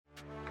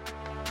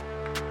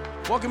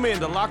Welcome in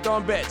to Locked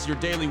On Bets, your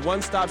daily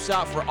one-stop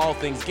shop for all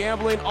things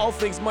gambling, all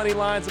things money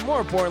lines, and more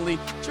importantly,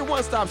 it's your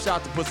one-stop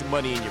shop to put some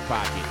money in your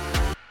pocket.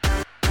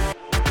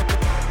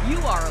 You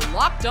are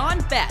Locked On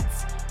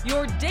Bets,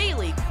 your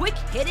daily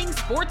quick-hitting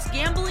sports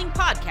gambling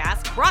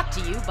podcast brought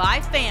to you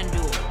by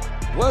FanDuel.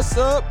 What's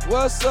up?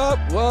 What's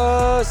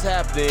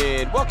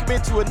happening? Welcome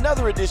into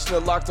another edition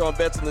of Locked On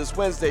Bets on this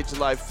Wednesday,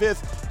 July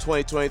 5th,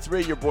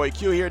 2023. Your boy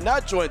Q here,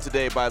 not joined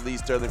today by Lee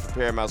Sterling from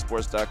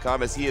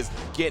ParamountSports.com as he is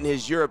getting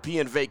his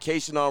European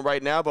vacation on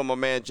right now, but my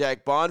man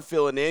Jack Bond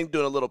filling in,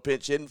 doing a little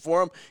pinch hitting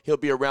for him. He'll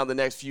be around the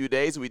next few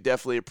days. We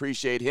definitely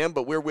appreciate him,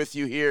 but we're with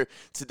you here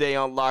today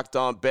on Locked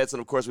On Bets,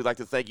 and of course, we'd like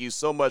to thank you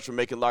so much for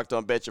making Locked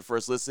On Bets your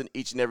first listen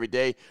each and every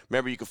day.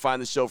 Remember, you can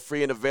find the show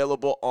free and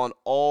available on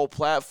all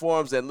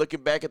platforms, and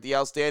looking back at the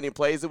outstanding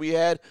plays that we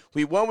had,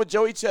 we won with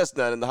Joey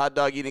Chestnut in the hot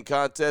dog eating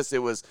contest. It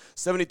was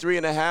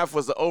 73.5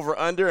 was the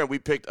over-under, and we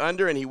picked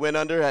under, and he went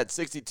under, had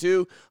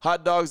 62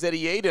 hot dogs that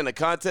he ate in a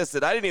contest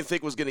that I didn't even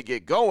think was going to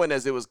get going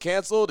as it was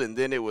canceled, and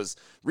then it was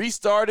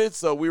restarted,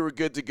 so we were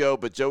good to go.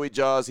 But Joey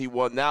Jaws, he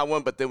won that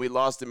one, but then we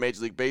lost in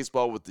Major League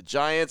Baseball with the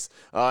Giants,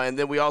 and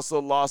then we also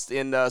lost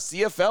in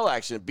CFL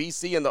action,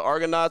 BC and the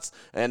Argonauts,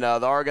 and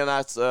the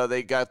Argonauts,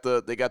 they got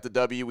the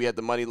W. We had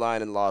the money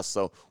line and lost.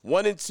 So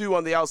 1-2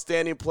 on the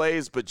outstanding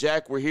plays, but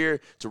Jack, we're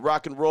here to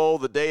rock and roll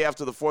the day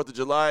after the 4th of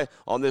July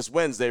on this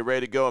Wednesday,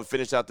 ready to go and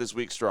finish out this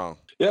week strong.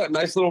 Yeah,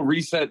 nice little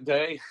reset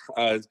day.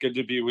 It's good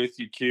to be with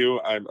you, Q.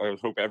 I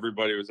hope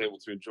everybody was able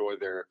to enjoy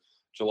their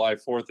July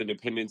 4th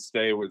Independence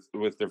Day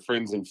with their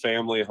friends and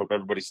family. I hope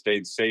everybody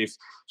stayed safe.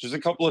 Just a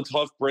couple of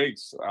tough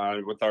breaks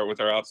with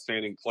our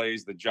outstanding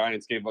plays. The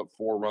Giants gave up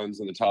 4 runs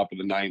in the top of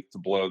the 9th to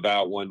blow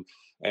that one.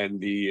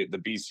 And the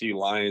BC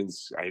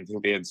Lions, I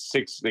think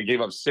they gave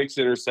up 6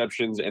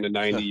 interceptions and a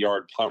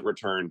 90-yard punt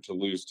return to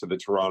lose to the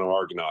Toronto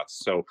Argonauts.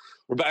 So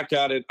we're back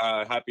at it.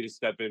 Happy to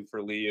step in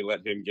for Lee and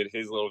let him get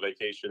his little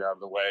vacation out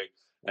of the way.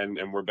 And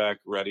we're back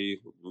ready,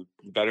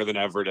 better than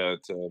ever,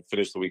 to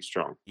finish the week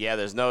strong. Yeah,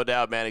 there's no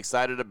doubt, man.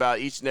 Excited about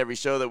each and every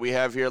show that we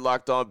have here,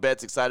 Locked On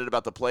Bets. Excited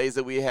about the plays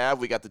that we have.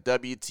 We got the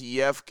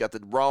WTF, got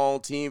the wrong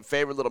team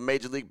favorite, little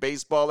Major League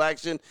Baseball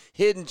action,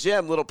 hidden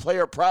gem, little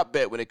player prop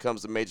bet when it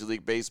comes to Major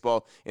League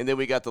Baseball. And then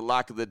we got the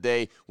lock of the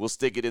day. We'll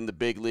stick it in the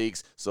big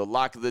leagues. So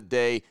lock of the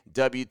day,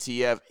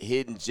 WTF,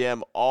 hidden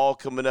gem, all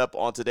coming up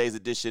on today's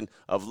edition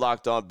of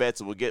Locked On Bets.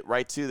 And we'll get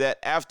right to that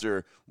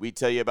after we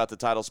tell you about the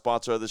title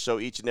sponsor of the show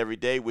each and every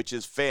day, which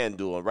is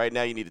FanDuel. And right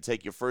now you need to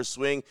take your first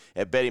swing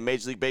at betting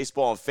Major League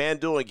Baseball on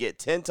FanDuel and get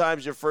 10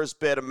 times your first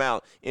bet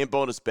amount in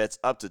bonus bets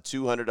up to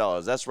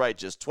 $200. That's right,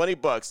 just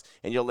 $20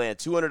 and you'll land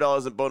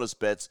 $200 in bonus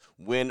bets,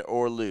 win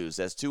or lose.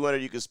 That's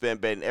 $200 you can spend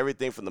betting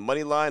everything from the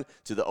money line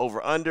to the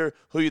over-under,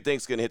 who you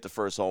think's going to hit the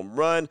first home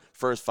run,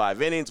 first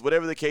 5 innings,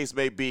 whatever the case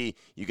may be,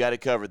 you got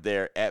it covered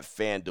there at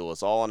FanDuel.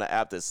 It's all on an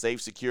app that's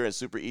safe, secure, and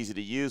super easy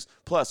to use.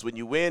 Plus, when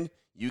you win,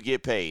 you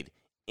get paid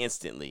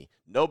instantly.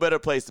 No better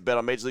place to bet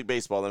on Major League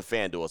Baseball than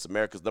FanDuel. It's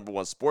America's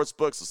 #1 sports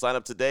book, so sign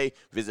up today.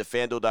 Visit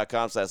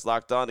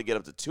FanDuel.com/lockedon to get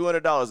up to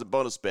 $200 in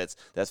bonus bets.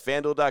 That's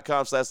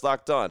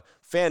FanDuel.com/lockedon.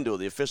 FanDuel,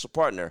 the official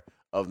partner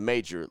of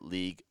Major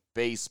League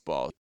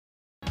Baseball.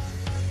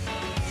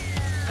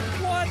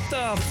 What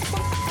the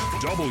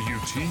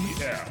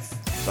WTF?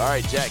 All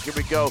right, Jack, here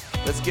we go.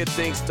 Let's get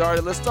things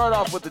started. Let's start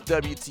off with the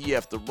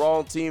WTF, the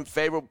wrong team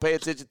favorite. Pay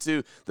attention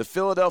to the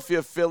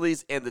Philadelphia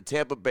Phillies and the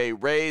Tampa Bay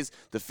Rays.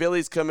 The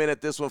Phillies come in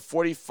at this one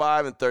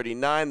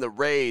 45-39. The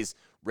Rays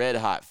red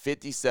hot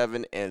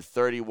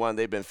 57-31.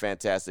 They've been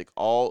fantastic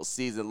all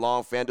season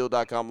long.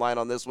 FanDuel.com line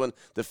on this one.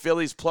 The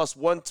Phillies plus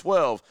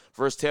 112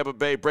 versus Tampa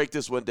Bay. Break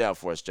this one down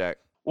for us, Jack.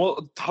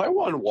 Well,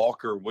 Taijuan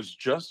Walker was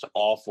just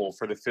awful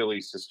for the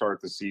Phillies to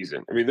start the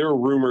season. I mean, there were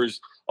rumors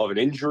of an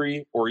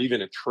injury or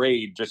even a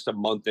trade just a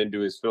month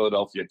into his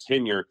Philadelphia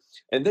tenure.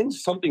 And then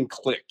something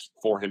clicked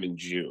for him in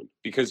June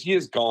because he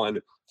has gone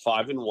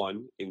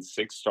 5-1 in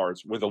 6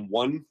 starts with a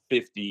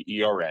 1.50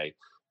 ERA,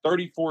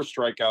 34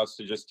 strikeouts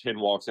to just 10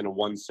 walks and a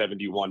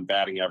 171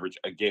 batting average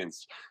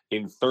against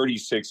in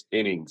 36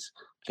 innings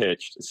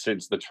pitched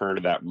since the turn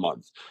of that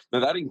month.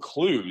 Now, that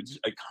includes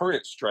a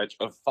current stretch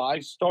of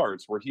 5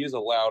 starts where he has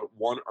allowed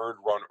 1 earned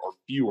run or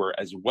fewer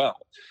as well.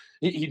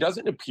 He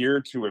doesn't appear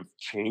to have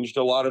changed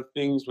a lot of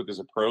things with his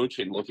approach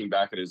and looking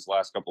back at his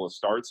last couple of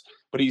starts,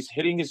 but he's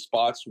hitting his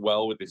spots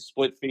well with his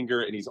split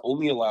finger, and he's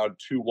only allowed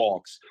 2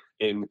 walks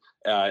in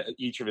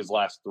each of his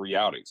last 3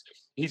 outings.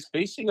 He's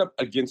facing up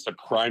against a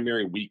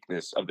primary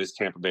weakness of this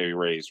Tampa Bay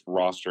Rays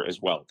roster as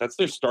well. That's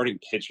their starting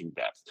pitching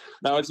depth.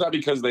 Now, it's not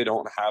because they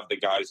don't have the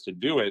guys to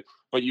do it,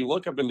 but you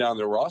look up and down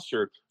their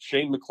roster,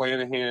 Shane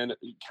McClanahan,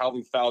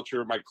 Calvin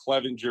Foucher,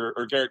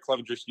 Garrett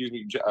Clevenger,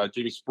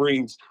 Jamie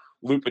Springs,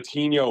 Lou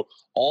Patino,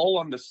 all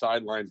on the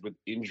sidelines with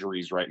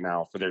injuries right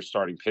now for their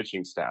starting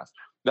pitching staff.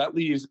 That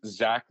leaves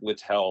Zach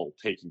Littell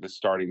taking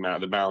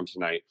the mound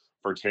tonight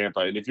for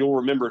Tampa. And if you'll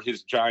remember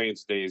his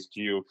Giants days,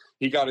 Q,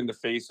 he got in the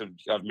face of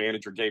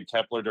manager Gabe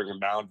Kepler during a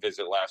mound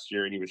visit last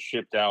year, and he was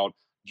shipped out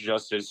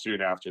just as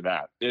soon after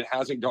that. It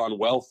hasn't gone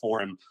well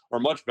for him, or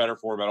much better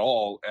for him at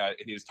all,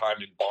 in his time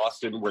in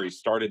Boston, where he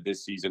started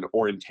this season,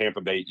 or in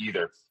Tampa Bay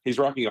either. He's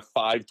rocking a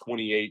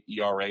 5.28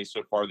 ERA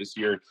so far this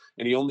year,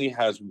 and he only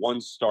has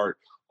one start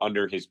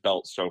under his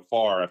belt so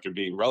far after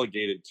being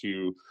relegated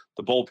to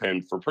the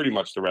bullpen for pretty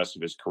much the rest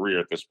of his career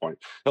at this point.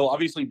 He'll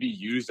obviously be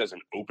used as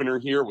an opener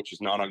here, which is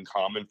not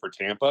uncommon for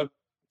Tampa.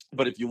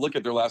 But if you look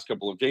at their last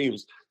couple of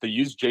games, they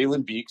used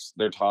Jalen Beeks,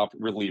 their top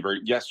reliever,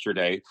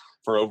 yesterday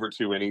for over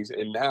 2 innings,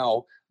 and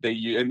now they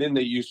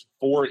used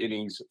 4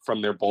 innings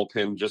from their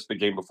bullpen just the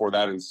game before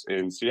that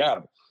in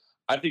Seattle.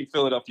 I think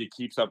Philadelphia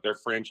keeps up their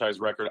franchise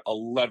record,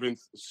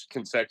 11th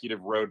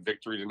consecutive road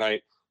victory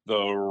tonight. The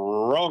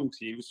wrong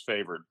team's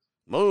favored.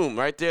 Boom,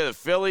 right there. The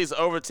Phillies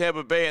over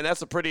Tampa Bay, and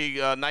that's a pretty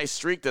nice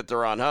streak that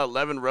they're on, huh?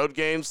 11 road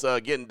games,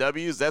 getting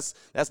W's. That's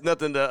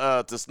nothing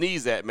to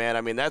sneeze at, man.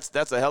 I mean,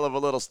 that's a hell of a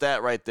little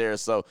stat right there.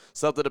 So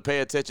something to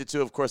pay attention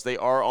to. Of course, they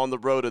are on the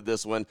road of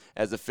this one,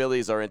 as the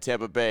Phillies are in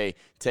Tampa Bay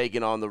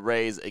taking on the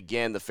Rays.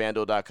 Again, the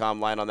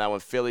FanDuel.com line on that one,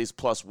 Phillies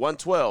plus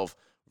 112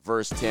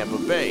 versus Tampa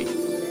Bay.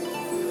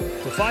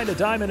 To find a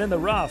diamond in the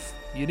rough,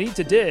 you need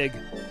to dig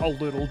a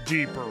little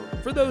deeper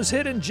for those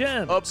hidden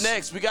gems. Up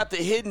next, we got the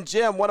hidden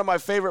gem, one of my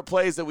favorite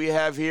plays that we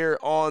have here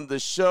on the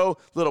show.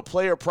 Little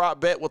player prop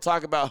bet. We'll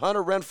talk about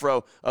Hunter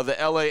Renfroe of the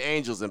LA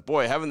Angels. And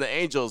boy, haven't the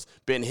Angels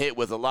been hit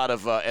with a lot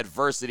of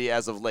adversity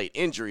as of late.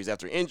 Injuries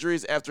after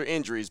injuries after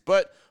injuries.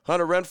 But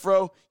Hunter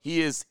Renfroe,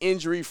 he is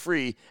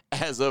injury-free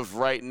as of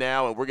right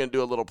now. And we're going to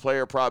do a little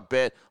player prop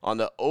bet on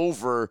the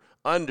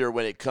over-under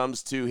when it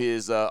comes to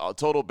his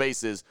total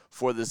bases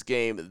for this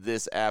game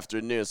this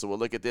afternoon. So we'll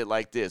look at it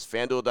like this.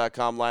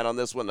 FanDuel.com line on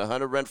this one. The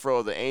Hunter Renfroe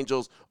of the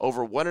Angels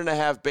over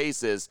 1.5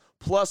 bases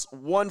plus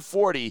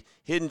 140.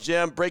 Hidden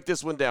gem. Break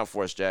this one down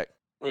for us, Jack.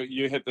 Well,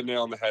 you hit the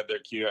nail on the head there,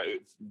 Q.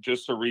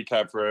 Just to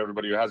recap for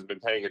everybody who hasn't been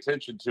paying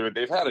attention to it,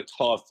 they've had a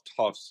tough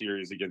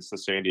series against the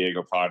San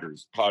Diego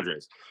Padres.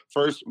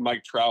 First,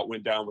 Mike Trout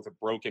went down with a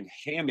broken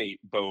hamate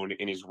bone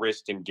in his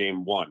wrist in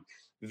Game 1.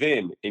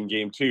 Then, in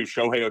Game 2,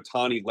 Shohei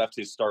Ohtani left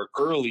his start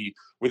early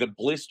with a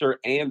blister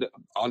and,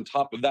 on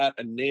top of that,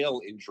 a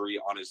nail injury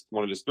on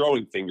one of his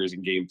throwing fingers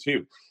in Game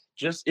 2.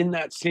 Just in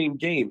that same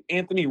game,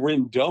 Anthony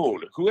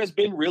Rendon, who has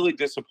been really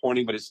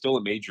disappointing but is still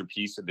a major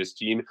piece of this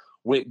team,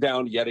 went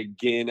down yet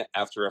again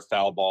after a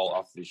foul ball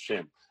off the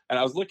shin. And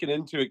I was looking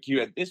into it, Q.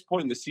 At this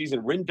point in the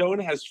season,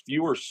 Rendon has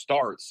fewer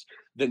starts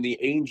than the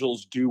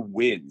Angels do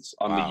wins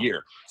on the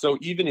year. So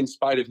even in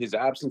spite of his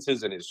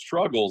absences and his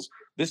struggles,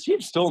 this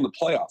team's still in the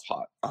playoff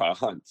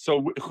hunt.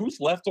 So who's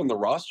left on the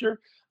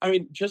roster? I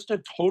mean, just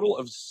a total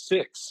of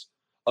 6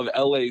 of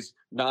LA's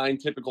 9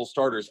 typical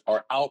starters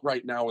are out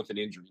right now with an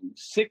injury.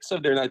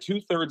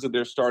 2/3 of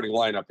their starting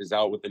lineup is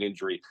out with an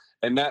injury.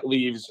 And that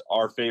leaves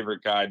our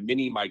favorite guy,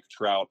 mini Mike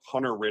Trout,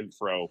 Hunter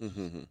Renfroe,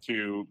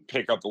 to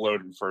pick up the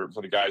load for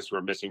the guys who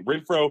are missing.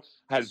 Renfroe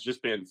has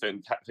just been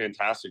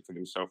fantastic for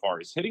them so far.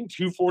 He's hitting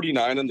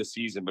 .249 on the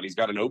season, but he's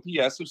got an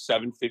OPS of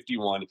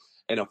 .751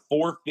 and a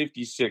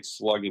 .456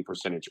 slugging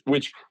percentage,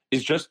 which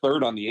is just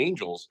third on the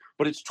Angels,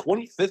 but it's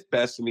 25th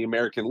best in the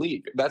American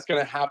League. That's going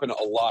to happen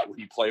a lot when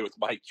you play with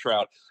Mike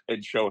Trout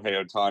and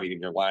Shohei Ohtani in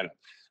your lineup.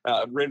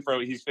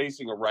 Renfroe, he's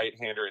facing a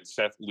right-hander in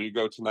Seth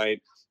Lugo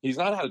tonight. He's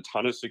not had a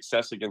ton of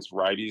success against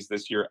righties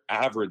this year,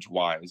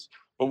 average-wise.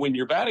 But when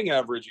your batting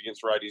average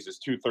against righties is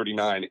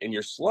 .239 and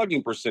your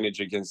slugging percentage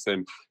against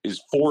them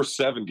is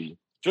 .470,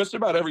 just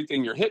about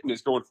everything you're hitting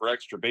is going for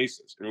extra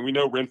bases. I mean, we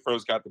know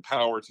Renfroe's got the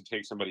power to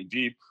take somebody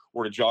deep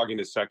or to jog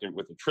into second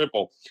with a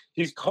triple.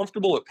 He's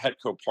comfortable at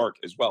Petco Park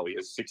as well. He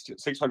has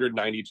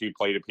 692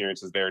 plate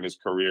appearances there in his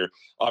career,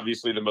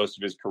 obviously the most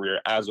of his career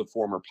as a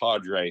former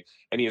Padre.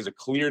 And he has a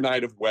clear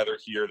night of weather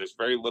here. There's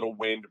very little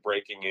wind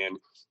breaking in.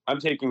 I'm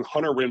taking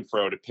Hunter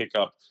Renfroe to pick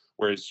up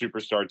where his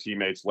superstar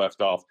teammates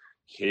left off.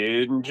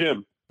 Hidden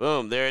gem.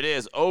 Boom, there it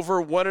is.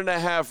 Over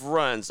 1.5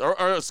 runs, or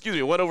excuse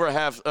me,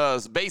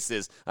 1.5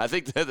 bases. I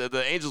think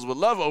the Angels would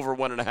love over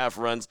 1.5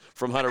 runs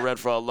from Hunter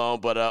Renfroe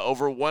alone, but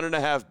over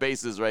 1.5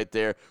 bases right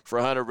there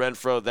for Hunter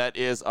Renfroe. That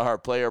is our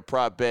player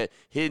prop bet.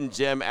 Hidden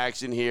gem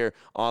action here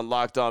on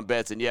Locked On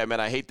Bets. And yeah,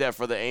 man, I hate that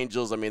for the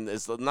Angels. I mean,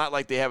 it's not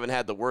like they haven't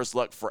had the worst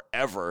luck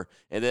forever,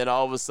 and then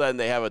all of a sudden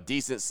they have a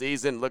decent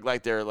season. Look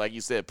like they're, like you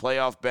said,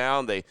 playoff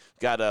bound. They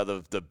got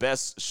the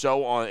best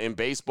show in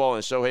baseball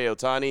in Shohei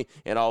Ohtani,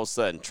 and all of a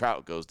sudden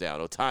Trout goes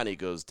down, Ohtani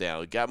goes down,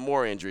 we got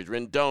more injuries,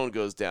 Rendon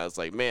goes down. It's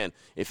like, man,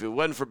 if it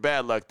wasn't for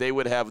bad luck, they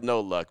would have no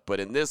luck.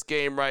 But in this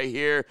game right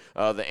here,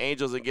 the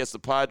Angels against the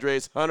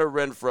Padres, Hunter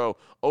Renfroe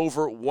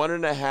over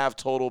 1.5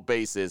 total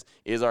bases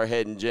is our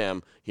hidden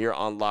gem here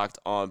on Locked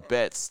On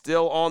Bets.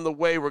 Still on the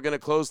way, we're going to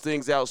close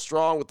things out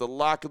strong with the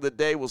lock of the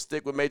day. We'll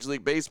stick with Major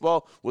League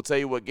Baseball. We'll tell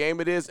you what game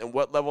it is and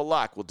what level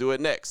lock. We'll do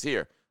it next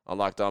here on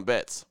Locked On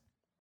Bets.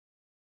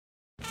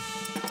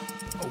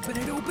 Open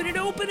it, open it,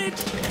 open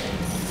it.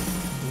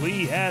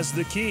 Lee has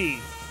the key.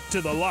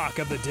 to the lock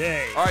of the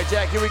day. All right,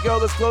 Jack, here we go.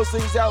 Let's close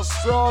things out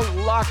strong.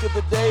 Lock of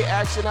the day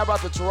action. How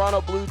about the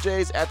Toronto Blue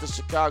Jays at the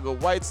Chicago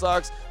White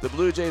Sox? The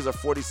Blue Jays are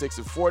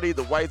 46-40.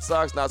 The White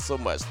Sox, not so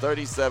much,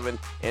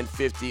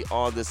 37-50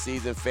 on the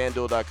season.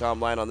 FanDuel.com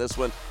line on this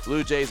one.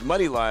 Blue Jays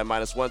money line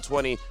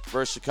 -120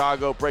 versus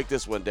Chicago. Break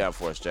this one down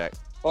for us, Jack.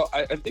 Well,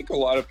 I think a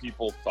lot of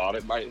people thought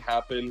it might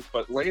happen,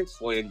 but Lance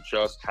Lynn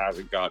just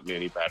hasn't gotten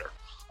any better.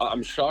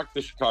 I'm shocked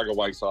the Chicago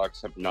White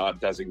Sox have not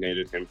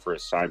designated him for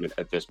assignment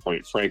at this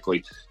point,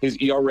 frankly. His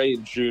ERA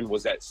in June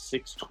was at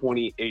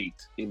 6.28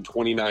 in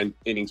 29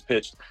 innings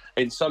pitched,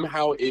 and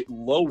somehow it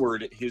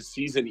lowered his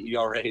season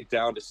ERA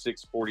down to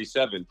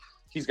 6.47.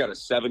 He's got a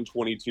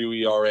 7.22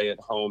 ERA at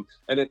home,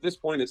 and at this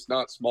point, it's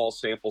not small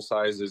sample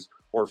sizes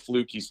or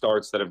fluky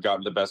starts that have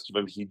gotten the best of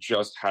him. He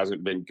just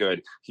hasn't been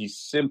good. He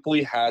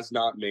simply has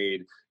not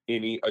made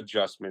any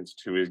adjustments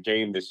to his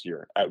game this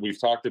year. We've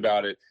talked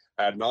about it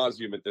ad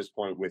nauseum at this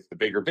point with the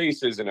bigger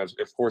bases and, of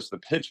course, the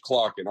pitch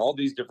clock and all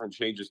these different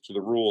changes to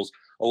the rules.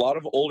 A lot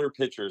of older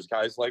pitchers,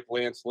 guys like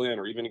Lance Lynn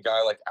or even a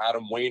guy like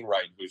Adam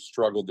Wainwright, who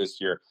struggled this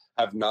year,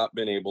 have not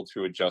been able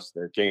to adjust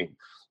their game.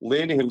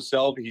 Lynn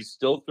himself, he's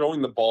still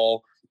throwing the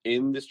ball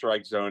in the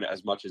strike zone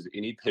as much as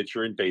any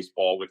pitcher in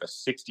baseball with a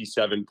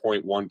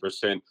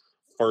 67.1%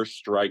 first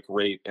strike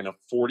rate and a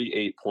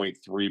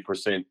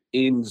 48.3%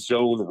 in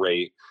zone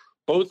rate,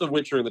 both of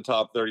which are in the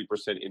top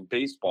 30% in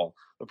baseball.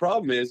 The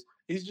problem is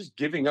he's just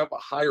giving up a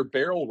higher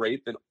barrel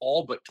rate than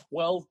all but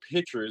 12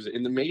 pitchers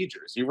in the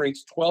majors. He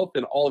ranks 12th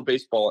in all of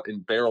baseball in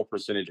barrel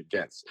percentage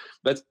against.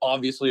 That's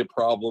obviously a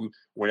problem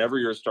whenever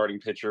you're a starting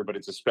pitcher, but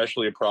it's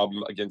especially a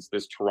problem against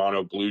this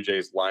Toronto Blue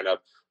Jays lineup,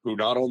 who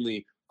not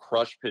only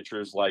crush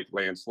pitchers like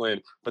Lance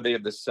Lynn, but they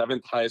have the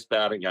 7th highest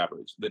batting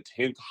average, the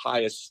 10th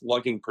highest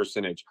slugging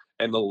percentage,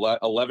 and the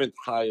 11th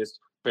highest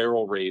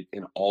barrel rate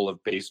in all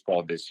of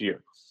baseball this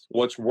year.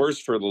 What's worse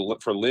for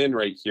Lynn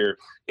right here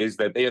is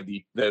that they have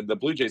the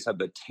Blue Jays have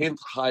the 10th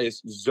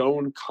highest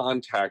zone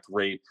contact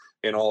rate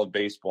in all of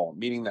baseball,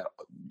 meaning that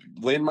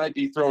Lynn might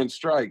be throwing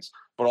strikes,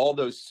 but all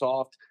those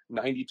soft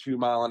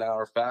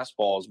 92-mile-an-hour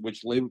fastballs,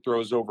 which Lynn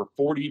throws over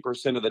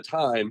 40% of the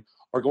time,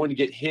 are going to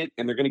get hit,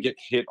 and they're going to get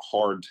hit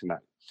hard tonight.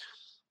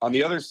 On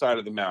the other side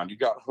of the mound, you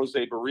got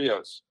Jose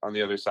Barrios on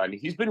the other side. And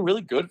he's been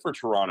really good for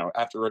Toronto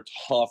after a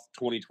tough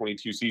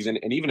 2022 season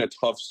and even a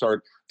tough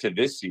start to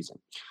this season.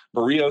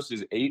 Barrios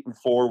is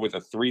 8-4 with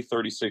a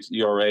 3.36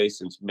 ERA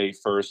since May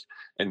 1st,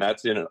 and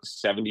that's in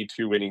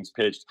 72 innings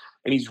pitched.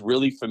 And he's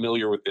really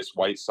familiar with this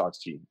White Sox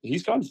team.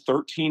 He's gone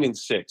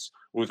 13-6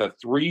 with a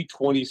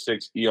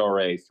 3.26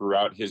 ERA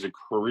throughout his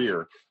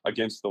career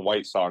against the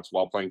White Sox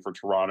while playing for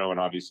Toronto and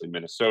obviously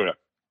Minnesota.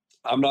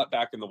 I'm not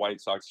backing the White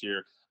Sox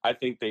here. I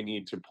think they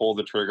need to pull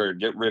the trigger and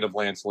get rid of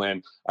Lance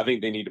Lynn. I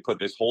think they need to put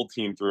this whole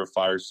team through a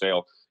fire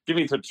sale. Give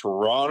me the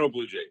Toronto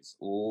Blue Jays.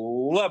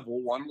 Level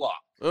 1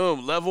 lock.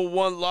 Boom, level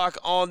 1 lock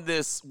on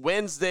this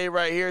Wednesday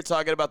right here,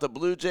 talking about the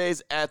Blue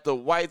Jays at the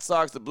White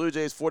Sox. The Blue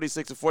Jays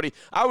 46-40.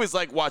 I always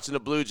like watching the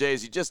Blue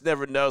Jays. You just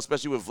never know,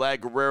 especially with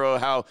Vlad Guerrero,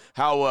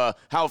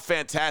 how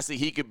fantastic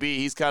he could be.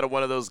 He's kind of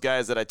one of those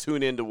guys that I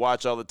tune in to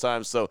watch all the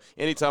time. So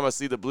anytime I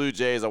see the Blue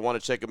Jays, I want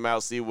to check them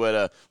out, see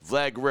what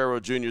Vlad Guerrero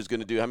Jr. is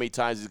going to do, how many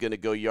times he's going to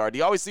go yard.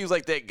 He always seems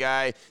like that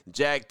guy,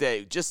 Jack,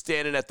 that just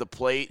standing at the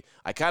plate.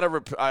 I kind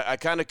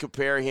of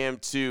compare him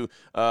to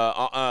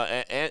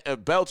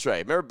Beltre.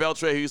 Remember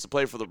Beltre, who used to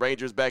play for the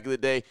Rangers back in the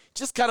day?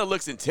 Just kind of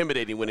looks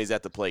intimidating when he's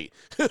at the plate.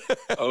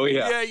 Oh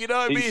yeah, yeah, you know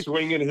what I mean. He's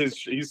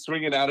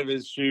swinging out of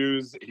his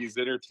shoes. He's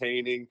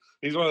entertaining.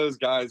 He's one of those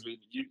guys.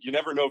 You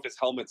never know if his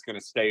helmet's going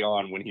to stay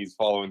on when he's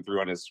following through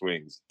on his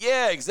swings.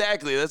 Yeah,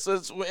 exactly. That's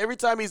every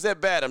time he's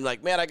at bat, I'm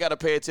like, man, I got to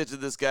pay attention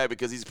to this guy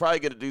because he's probably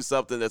going to do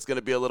something that's going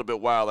to be a little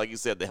bit wild. Like you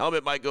said, the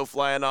helmet might go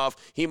flying off.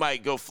 He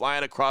might go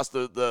flying across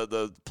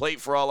the plate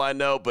for all I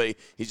know, but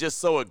he's just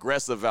so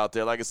aggressive out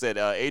there. Like I said,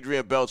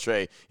 Adrian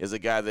Beltre is a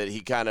guy that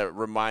he kind of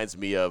reminds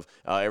me of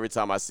every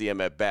time I see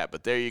him at bat.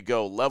 But there you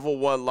go. Level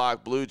 1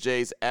 lock, Blue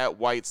Jays at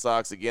White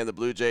Sox. Again, the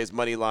Blue Jays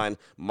money line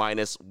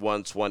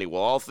 -120.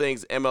 Well, all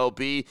things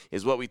MLB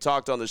is what we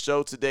talked on the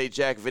show today,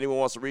 Jack. If anyone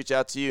wants to reach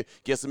out to you,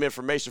 get some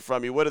information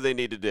from you, what do they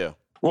need to do?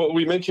 Well,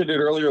 we mentioned it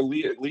earlier.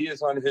 Lee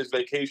is on his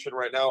vacation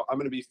right now. I'm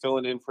going to be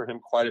filling in for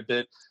him quite a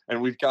bit.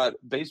 And we've got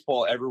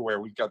baseball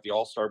everywhere. We've got the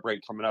All-Star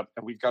break coming up,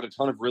 and we've got a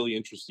ton of really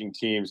interesting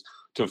teams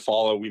to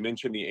follow. We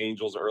mentioned the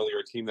Angels earlier,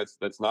 a team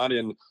that's not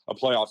in a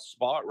playoff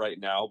spot right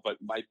now, but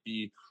might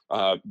be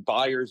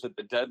buyers at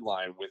the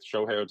deadline with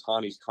Shohei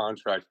Ohtani's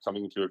contract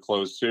coming to a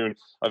close soon.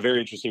 A very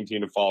interesting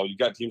team to follow. You've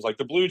got teams like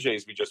the Blue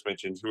Jays we just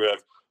mentioned, who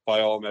have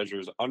by all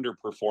measures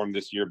underperformed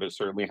this year, but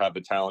certainly have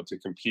the talent to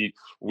compete.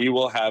 We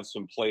will have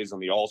some plays on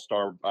the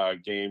All-Star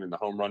game and the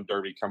Home Run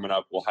Derby coming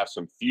up. We'll have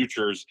some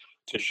futures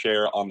to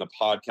share on the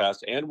podcast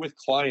and with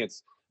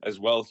clients as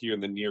well here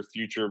in the near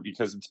future,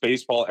 because it's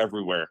baseball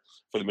everywhere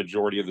for the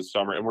majority of the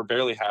summer, and we're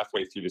barely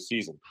halfway through the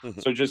season.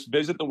 So just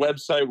visit the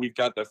website. We've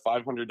got the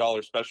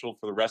 $500 special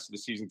for the rest of the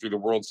season through the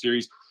World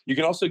Series. You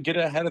can also get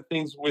ahead of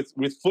things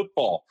with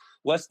football.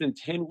 Less than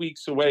 10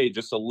 weeks away,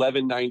 just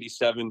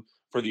 $11.97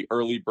 for the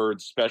early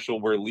bird special,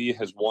 where Lee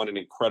has won an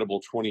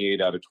incredible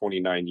 28 out of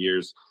 29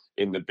 years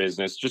in the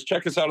business. Just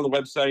check us out on the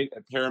website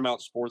at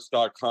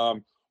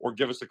ParamountSports.com or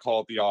give us a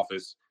call at the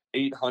office,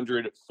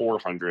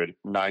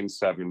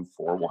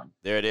 800-400-9741.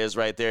 There it is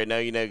right there. Now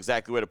you know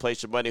exactly where to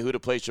place your money, who to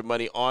place your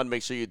money on.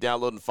 Make sure you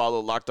download and follow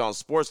Locked On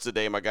Sports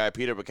today. My guy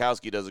Peter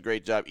Bukowski does a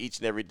great job each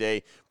and every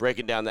day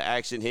breaking down the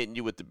action, hitting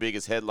you with the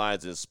biggest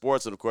headlines in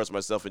sports. And, of course,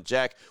 myself and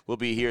Jack will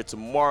be here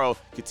tomorrow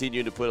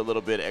continuing to put a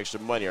little bit of extra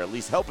money, or at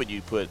least helping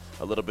you put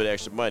a little bit of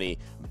extra money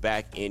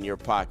back in your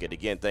pocket.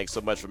 Again, thanks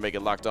so much for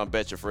making Locked On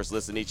Bets your first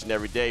listen each and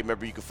every day.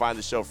 Remember, you can find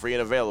the show free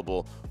and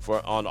available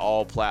on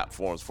all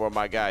platforms. For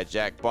my guy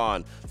Jack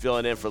Bond,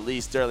 filling in for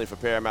Lee Sterling for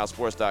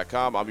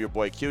ParamountSports.com. I'm your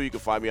boy Q. You can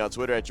find me on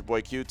Twitter at your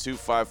boy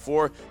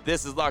Q254.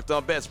 This is Locked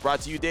On Bets,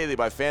 brought to you daily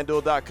by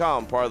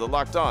FanDuel.com, part of the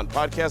Locked On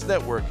Podcast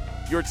Network,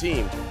 your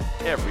team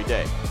every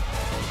day.